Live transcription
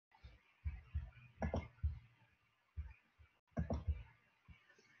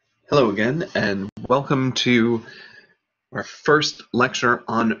Hello again, and welcome to our first lecture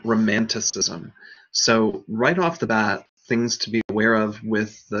on Romanticism. So right off the bat, things to be aware of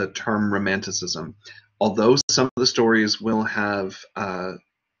with the term Romanticism. Although some of the stories will have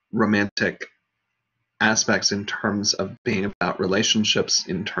romantic aspects in terms of being about relationships,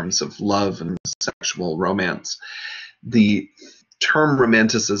 in terms of love and sexual romance, the term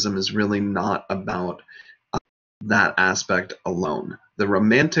Romanticism is really not about that aspect alone. The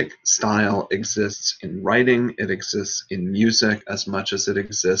Romantic style exists in writing, it exists in music as much as it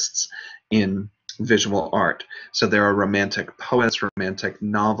exists in visual art. So there are Romantic poets, Romantic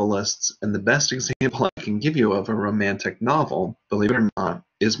novelists, and the best example I can give you of a Romantic novel, believe it or not,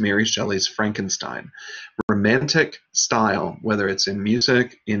 is Mary Shelley's Frankenstein. Romantic style, whether it's in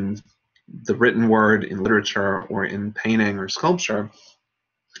music, in the written word, in literature, or in painting or sculpture,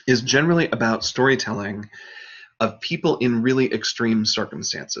 is generally about storytelling of people in really extreme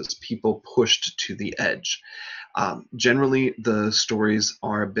circumstances, people pushed to the edge. Generally, the stories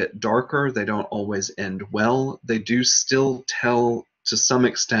are a bit darker. They don't always end well. They do still tell, to some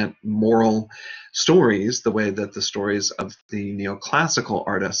extent, moral stories, the way that the stories of the neoclassical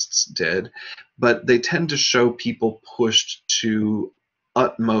artists did, but they tend to show people pushed to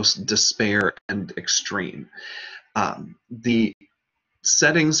utmost despair and extreme. The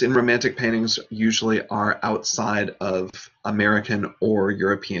settings in Romantic paintings usually are outside of American or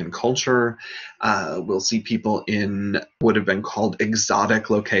European culture. We'll see people in what would have been called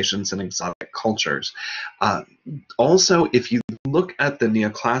exotic locations and exotic cultures. Also, if you look at the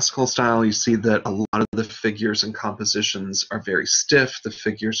neoclassical style, you see that a lot of the figures and compositions are very stiff. The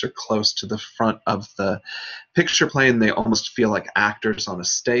figures are close to the front of the picture plane. They almost feel like actors on a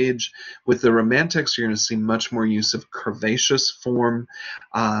stage. With the Romantics, you're going to see much more use of curvaceous form,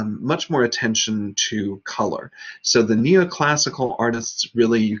 much more attention to color. So the neoclassical artists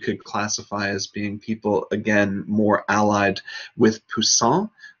really you could classify as being people, again, more allied with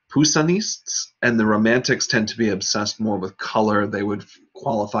Poussinists, and the Romantics tend to be obsessed more with color. They would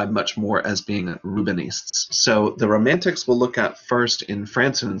qualify much more as being Rubenists. So the Romantics we'll look at first in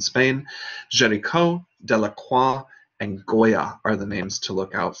France and in Spain. Géricault, Delacroix, and Goya are the names to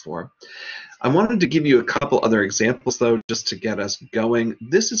look out for. I wanted to give you a couple other examples, though, just to get us going.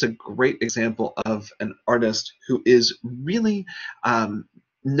 This is a great example of an artist who is really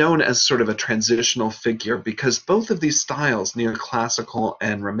known as sort of a transitional figure because both of these styles, neoclassical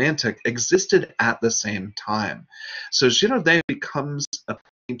and Romantic, existed at the same time. So Girardet becomes a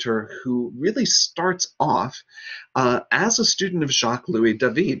painter who really starts off as a student of Jacques-Louis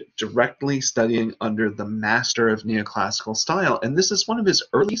David, directly studying under the master of neoclassical style. And this is one of his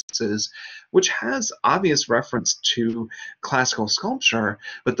early pieces, which has obvious reference to classical sculpture,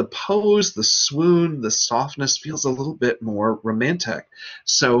 but the pose, the swoon, the softness feels a little bit more romantic.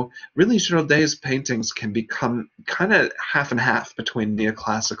 So really Girardet's paintings can become kind of half and half between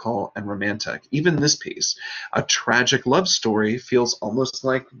neoclassical and romantic. Even this piece, a tragic love story, feels almost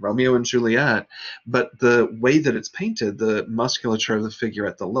like Romeo and Juliet, but the way that it's painted, the musculature of the figure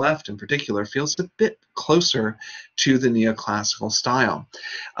at the left in particular, feels a bit closer to the neoclassical style.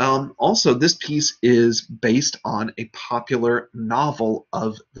 Also, this piece is based on a popular novel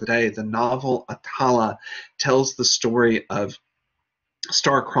of the day. The novel Atala tells the story of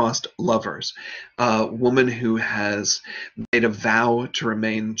star-crossed lovers, a woman who has made a vow to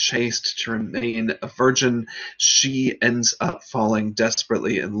remain chaste, to remain a virgin. She ends up falling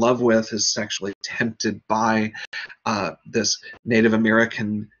desperately in love with, is sexually tempted by this Native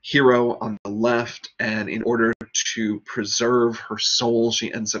American hero on the left, and in order to preserve her soul,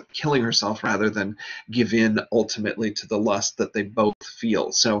 she ends up killing herself rather than give in ultimately to the lust that they both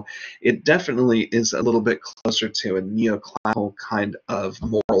feel. So it definitely is a little bit closer to a neoclassical kind of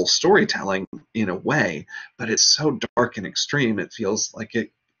moral storytelling in a way, but it's so dark and extreme, it feels like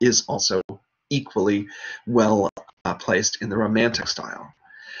it is also equally well placed in the Romantic style.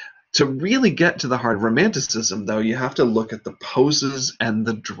 To really get to the heart of Romanticism, though, you have to look at the poses and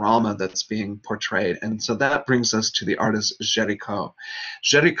the drama that's being portrayed. And so that brings us to the artist Géricault.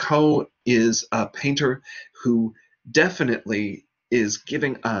 Géricault is a painter who definitely is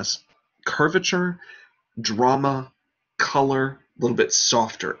giving us curvature, drama, color, a little bit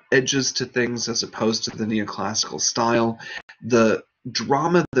softer edges to things as opposed to the neoclassical style. The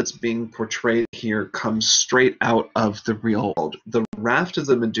drama that's being portrayed here comes straight out of the real world. The Raft of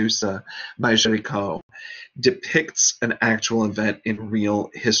the Medusa by Géricault depicts an actual event in real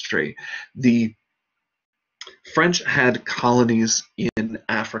history. The French had colonies in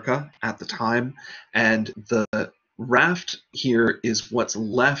Africa at the time, and the raft here is what's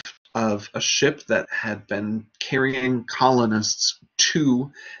left of a ship that had been carrying colonists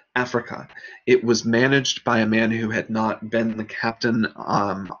to Africa. It was managed by a man who had not been the captain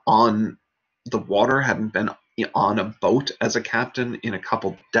on the water, hadn't been on a boat as a captain in a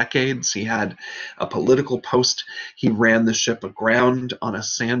couple decades. He had a political post. He ran the ship aground on a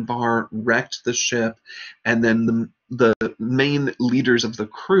sandbar, wrecked the ship, and then the main leaders of the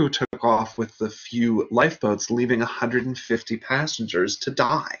crew took off with the few lifeboats, leaving 150 passengers to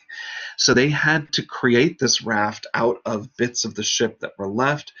die. So they had to create this raft out of bits of the ship that were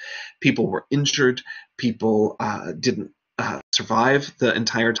left. People were injured. People didn't survive the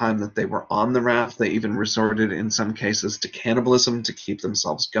entire time that they were on the raft. They even resorted, in some cases, to cannibalism to keep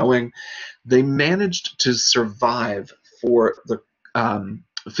themselves going. They managed to survive for the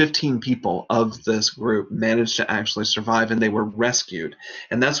 15 people of this group managed to actually survive, and they were rescued.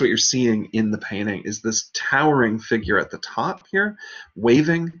 And that's what you're seeing in the painting, is this towering figure at the top here,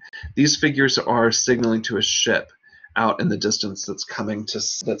 waving. These figures are signaling to a ship out in the distance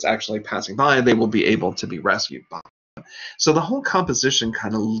that's actually passing by, and they will be able to be rescued by them. So the whole composition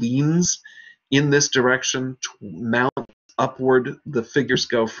kind of leans in this direction, mount upward. The figures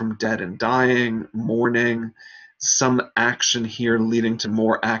go from dead and dying, mourning, some action here leading to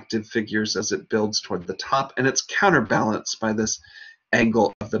more active figures as it builds toward the top, and it's counterbalanced by this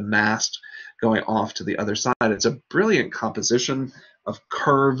angle of the mast going off to the other side. It's a brilliant composition of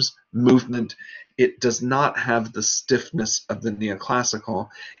curves, movement. It does not have the stiffness of the neoclassical.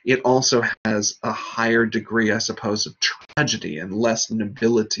 It also has a higher degree, I suppose, of tragedy and less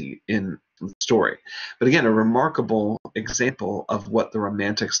nobility in the story. But again, a remarkable example of what the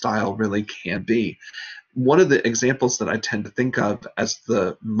Romantic style really can be. One of the examples that I tend to think of as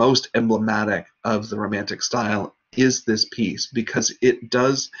the most emblematic of the Romantic style is this piece, because it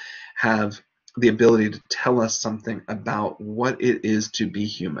does have the ability to tell us something about what it is to be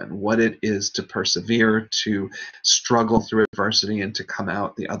human, what it is to persevere, to struggle through adversity, and to come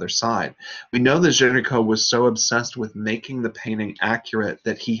out the other side. We know that Géricault was so obsessed with making the painting accurate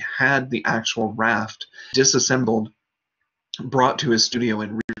that he had the actual raft disassembled, brought to his studio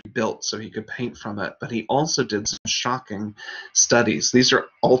and rebuilt so he could paint from it, but he also did some shocking studies. These are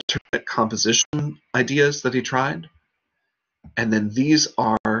alternate composition ideas that he tried, and then these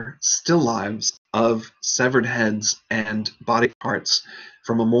are still lives of severed heads and body parts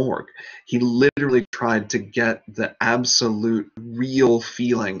from a morgue. He literally tried to get the absolute real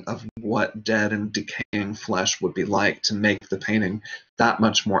feeling of what dead and decaying flesh would be like to make the painting that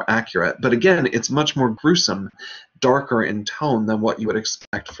much more accurate. But again, it's much more gruesome, darker in tone than what you would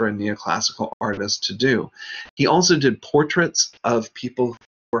expect for a neoclassical artist to do. He also did portraits of people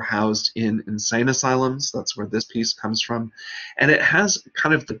were housed in insane asylums. That's where this piece comes from. And it has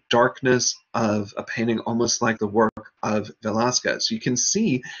kind of the darkness of a painting almost like the work of Velázquez. You can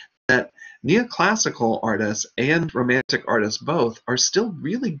see that neoclassical artists and romantic artists both are still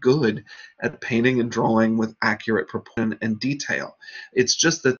really good at painting and drawing with accurate proportion and detail. It's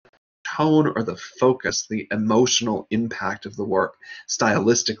just that tone or the focus, the emotional impact of the work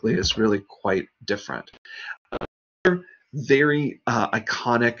stylistically is really quite different. Very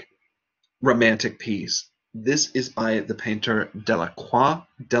iconic romantic piece. This is by the painter Delacroix.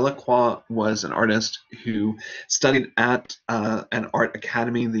 Delacroix was an artist who studied at an art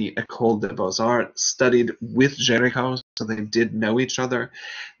academy, the École des Beaux-Arts, studied with Géricault, so they did know each other.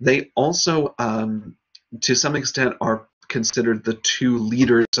 They also, to some extent, are considered the two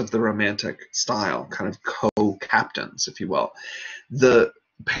leaders of the Romantic style, kind of co-captains, if you will. The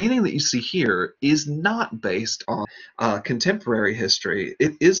painting that you see here is not based on contemporary history.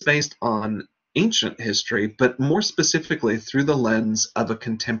 It is based on ancient history, but more specifically through the lens of a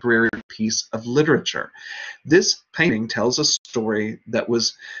contemporary piece of literature. This painting tells a story that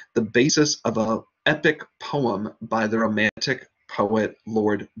was the basis of an epic poem by the Romantic poet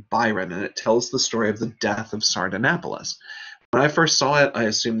Lord Byron, and it tells the story of the death of Sardanapalus. When I first saw it, I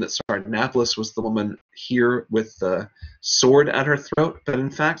assumed that Sardanapalus was the woman here with the sword at her throat, but in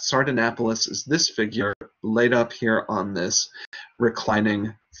fact, Sardanapalus is this figure laid up here on this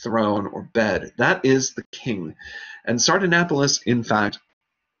reclining throne or bed. That is the king. And Sardanapalus, in fact,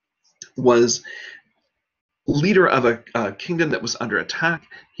 was leader of a kingdom that was under attack.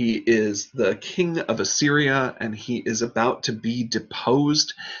 He is the king of Assyria, and he is about to be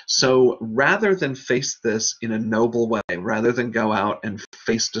deposed. So rather than face this in a noble way, rather than go out and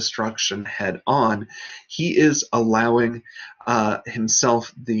face destruction head on, he is allowing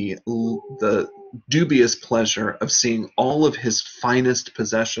himself the dubious pleasure of seeing all of his finest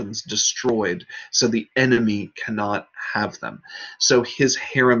possessions destroyed so the enemy cannot have them. So his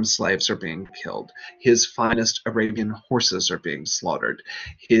harem slaves are being killed. His finest Arabian horses are being slaughtered.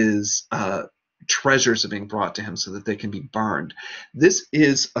 His treasures are being brought to him so that they can be burned. This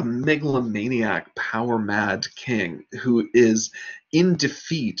is a megalomaniac, power-mad king who is in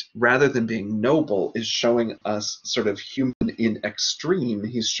defeat rather than being noble, is showing us sort of human in extreme.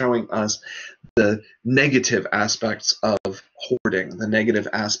 He's showing us the negative aspects of hoarding, the negative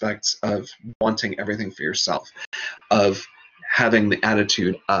aspects of wanting everything for yourself, of having the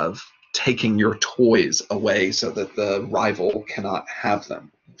attitude of taking your toys away so that the rival cannot have them.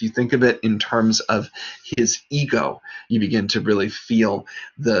 If you think of it in terms of his ego, you begin to really feel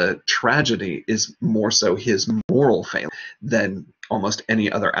the tragedy is more so his moral failing than almost any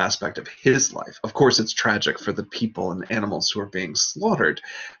other aspect of his life. Of course, it's tragic for the people and animals who are being slaughtered,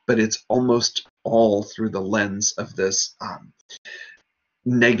 but it's almost all through the lens of this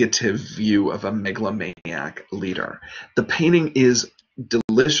negative view of a megalomaniac leader. The painting is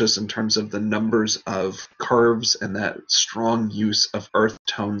delicious in terms of the numbers of curves and that strong use of earth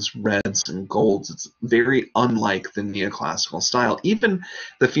tones, reds and golds. It's very unlike the neoclassical style. Even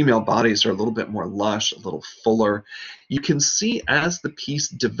the female bodies are a little bit more lush, a little fuller. You can see as the piece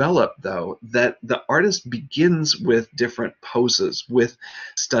developed, though, that the artist begins with different poses, with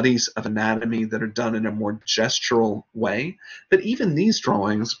studies of anatomy that are done in a more gestural way. But even these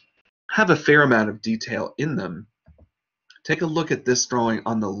drawings have a fair amount of detail in them. Take a look at this drawing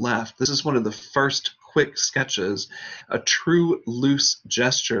on the left. This is one of the first quick sketches, a true loose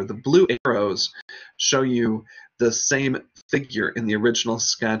gesture. The blue arrows show you the same figure in the original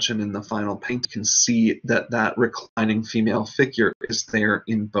sketch, and in the final paint you can see that that reclining female figure is there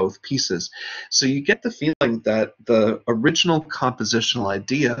in both pieces. So you get the feeling that the original compositional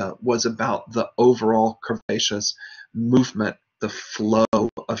idea was about the overall curvaceous movement, the flow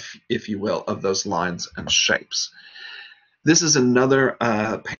of, if you will, of those lines and shapes. This is another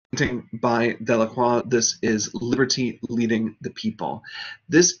painting by Delacroix. This is Liberty Leading the People.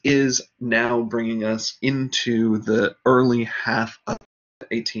 This is now bringing us into the early half of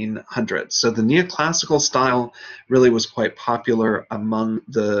 1800s. So the neoclassical style really was quite popular among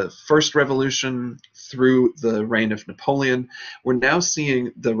the First Revolution through the reign of Napoleon. We're now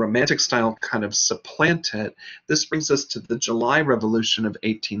seeing the Romantic style kind of supplant it. This brings us to the July Revolution of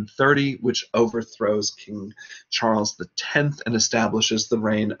 1830, which overthrows King Charles X and establishes the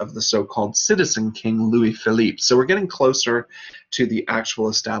reign of the so-called citizen king Louis Philippe. So we're getting closer to the actual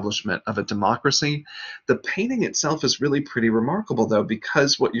establishment of a democracy. The painting itself is really pretty remarkable, though,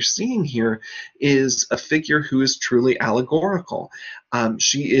 because what you're seeing here is a figure who is truly allegorical.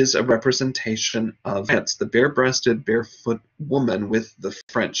 She is a representation of France. The bare-breasted, barefoot woman with the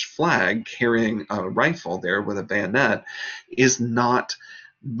French flag carrying a rifle there with a bayonet is not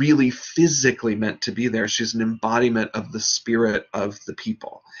really physically meant to be there. She's an embodiment of the spirit of the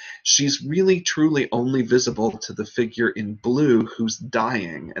people. She's really truly only visible to the figure in blue who's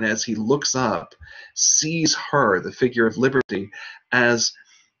dying, and as he looks up, sees her, the figure of liberty, as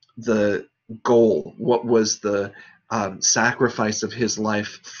the goal. What was the sacrifice of his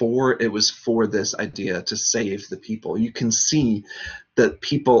life for? It was for this idea to save the people. You can see that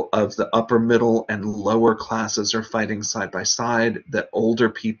people of the upper middle and lower classes are fighting side by side, that older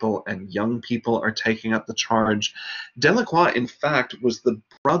people and young people are taking up the charge. Delacroix, in fact, was the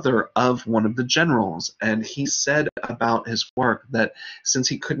brother of one of the generals, and he said about his work that since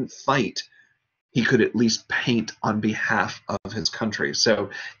he couldn't fight, he could at least paint on behalf of his country. So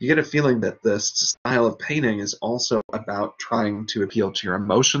you get a feeling that this style of painting is also about trying to appeal to your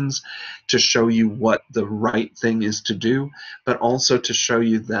emotions, to show you what the right thing is to do, but also to show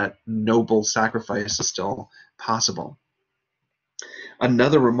you that noble sacrifice is still possible.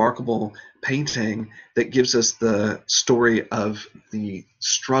 Another remarkable painting that gives us the story of the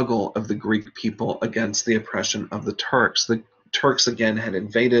struggle of the Greek people against the oppression of the Turks. The Turks again had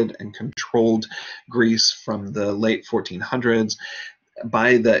invaded and controlled Greece from the late 1400s.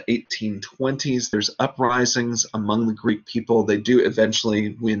 By the 1820s, there's uprisings among the Greek people. They do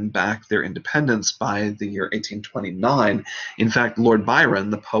eventually win back their independence by the year 1829. In fact, Lord Byron,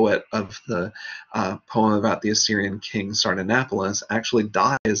 the poet of the poem about the Assyrian king Sardanapalus, actually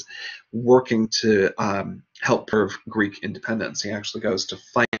dies working to help preserve Greek independence. He actually goes to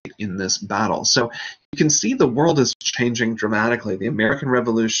fight in this battle. So you can see the world is changing dramatically. The American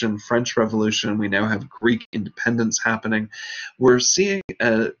Revolution, French Revolution, we now have Greek independence happening. We're seeing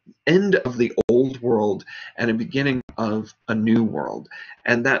an end of the old world and a beginning of a new world.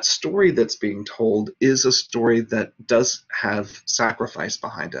 And that story that's being told is a story that does have sacrifice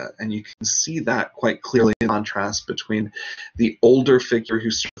behind it. And you can see that quite clearly in contrast between the older figure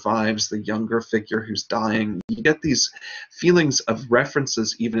who survives, the younger figure who's dying. You get these feelings of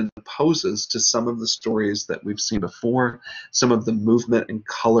references even in the poses to some of the stories that we've seen before, some of the movement and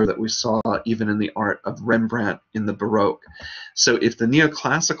color that we saw even in the art of Rembrandt in the Baroque. So if the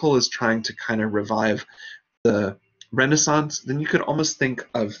neoclassical is trying to kind of revive the Renaissance, then you could almost think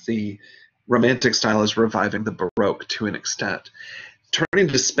of the Romantic style as reviving the Baroque to an extent. Turning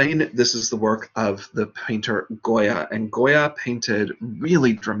to Spain, this is the work of the painter Goya, and Goya painted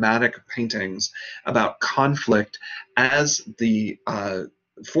really dramatic paintings about conflict as the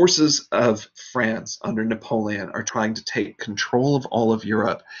forces of France under Napoleon are trying to take control of all of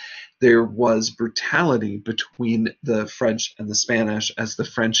Europe. There was brutality between the French and the Spanish as the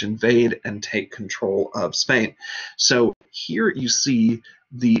French invade and take control of Spain. So here you see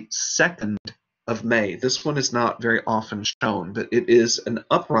the 2nd of May. This one is not very often shown, but it is an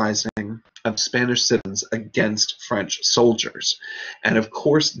uprising of Spanish citizens against French soldiers. And of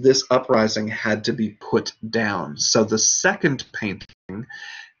course, this uprising had to be put down. So the 2nd painting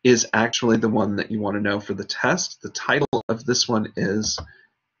is actually the one that you want to know for the test. The title of this one is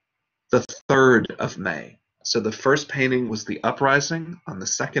the 3rd of May. So the first painting was the uprising on the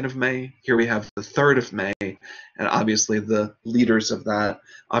 2nd of May. Here we have the 3rd of May, and obviously the leaders of that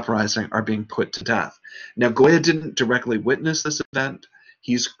uprising are being put to death. Now, Goya didn't directly witness this event.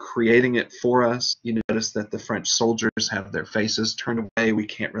 He's creating it for us. You notice that the French soldiers have their faces turned away. We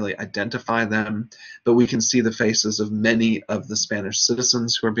can't really identify them, but we can see the faces of many of the Spanish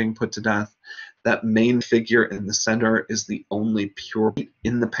citizens who are being put to death. That main figure in the center is the only pure light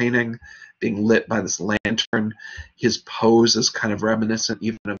in the painting, being lit by this lantern. His pose is kind of reminiscent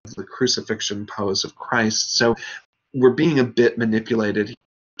even of the crucifixion pose of Christ. So we're being a bit manipulated here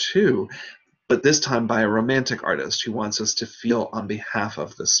too, but this time by a romantic artist who wants us to feel on behalf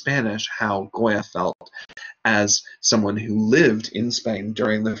of the Spanish how Goya felt as someone who lived in Spain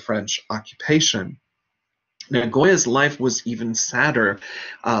during the French occupation. Now, Goya's life was even sadder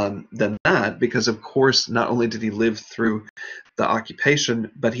than that because, of course, not only did he live through the occupation,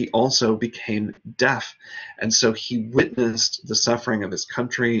 but he also became deaf. And so he witnessed the suffering of his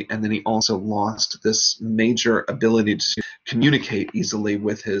country, and then he also lost this major ability to communicate easily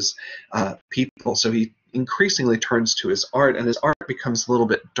with his people. So he increasingly turns to his art, and his art becomes a little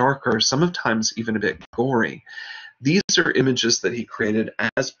bit darker, sometimes even a bit gory. These are images that he created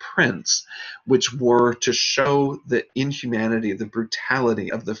as prints, which were to show the inhumanity, the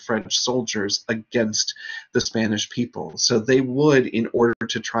brutality of the French soldiers against the Spanish people. So they would, in order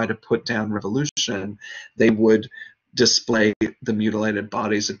to try to put down revolution, they would display the mutilated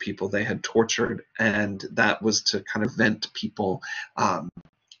bodies of people they had tortured, and that was to kind of vent people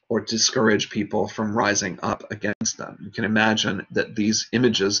or discourage people from rising up against them. You can imagine that these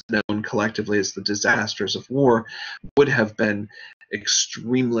images, known collectively as the disasters of war, would have been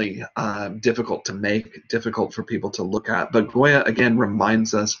extremely difficult to make, difficult for people to look at. But Goya, again,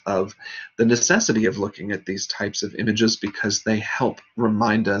 reminds us of the necessity of looking at these types of images because they help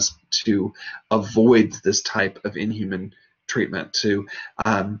remind us to avoid this type of inhuman treatment, to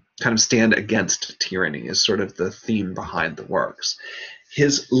kind of stand against tyranny is sort of the theme behind the works.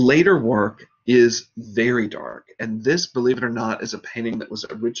 His later work is very dark, and this, believe it or not, is a painting that was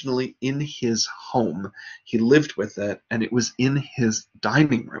originally in his home. He lived with it, and it was in his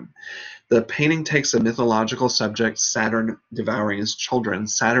dining room. The painting takes a mythological subject, Saturn devouring his children.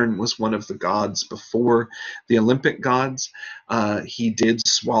 Saturn was one of the gods before the Olympic gods. He did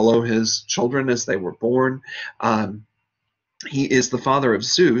swallow his children as they were born. He is the father of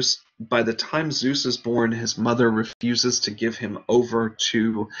Zeus. By the time Zeus is born, his mother refuses to give him over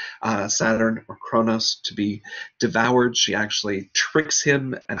to Saturn or Kronos to be devoured. She actually tricks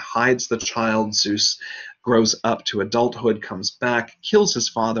him and hides the child. Zeus grows up to adulthood, comes back, kills his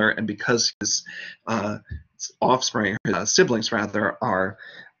father, and because his offspring, his siblings rather, are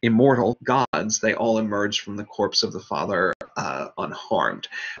immortal gods, they all emerge from the corpse of the father unharmed.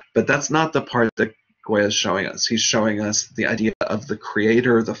 But that's not the part that Goya is showing us. He's showing us the idea of the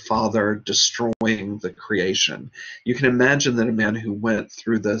creator, the father, destroying the creation. You can imagine that a man who went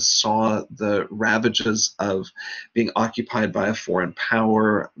through this saw the ravages of being occupied by a foreign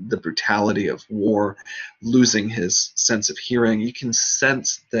power, the brutality of war, losing his sense of hearing. You can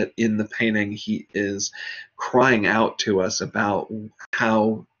sense that in the painting he is crying out to us about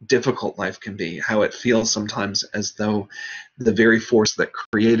how difficult life can be, how it feels sometimes as though the very force that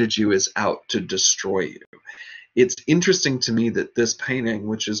created you is out to destroy you. It's interesting to me that this painting,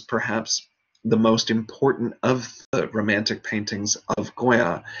 which is perhaps the most important of the Romantic paintings of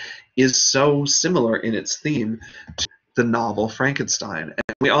Goya, is so similar in its theme to the novel Frankenstein.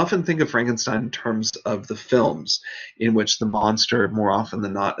 We often think of Frankenstein in terms of the films, in which the monster, more often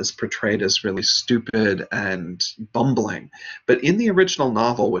than not, is portrayed as really stupid and bumbling. But in the original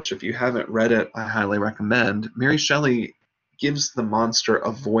novel, which if you haven't read it, I highly recommend, Mary Shelley gives the monster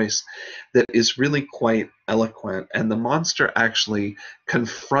a voice that is really quite eloquent, and the monster actually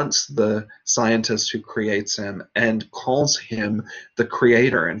confronts the scientist who creates him and calls him the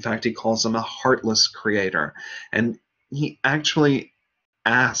creator. In fact, he calls him a heartless creator. And he actually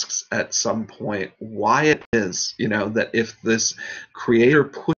asks at some point why it is, that if this creator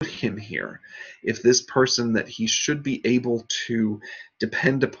put him here, if this person that he should be able to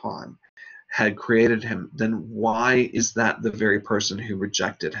depend upon had created him, then why is that the very person who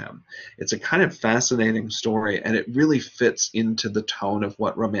rejected him? It's a kind of fascinating story, and it really fits into the tone of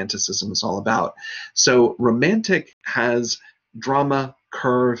what Romanticism is all about. So Romantic has drama,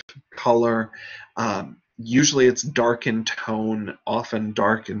 curve, color. Usually it's dark in tone, often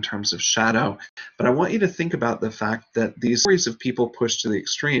dark in terms of shadow. But I want you to think about the fact that these stories of people pushed to the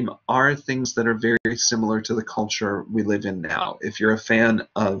extreme are things that are very similar to the culture we live in now. If you're a fan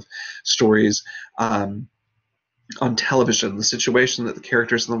of stories on television, the situation that the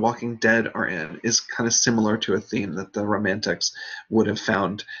characters in The Walking Dead are in is kind of similar to a theme that the Romantics would have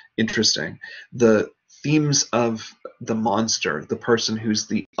found interesting. The themes of the monster, the person who's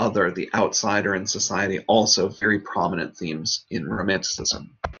the other, the outsider in society, also very prominent themes in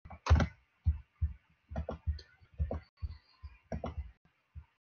Romanticism.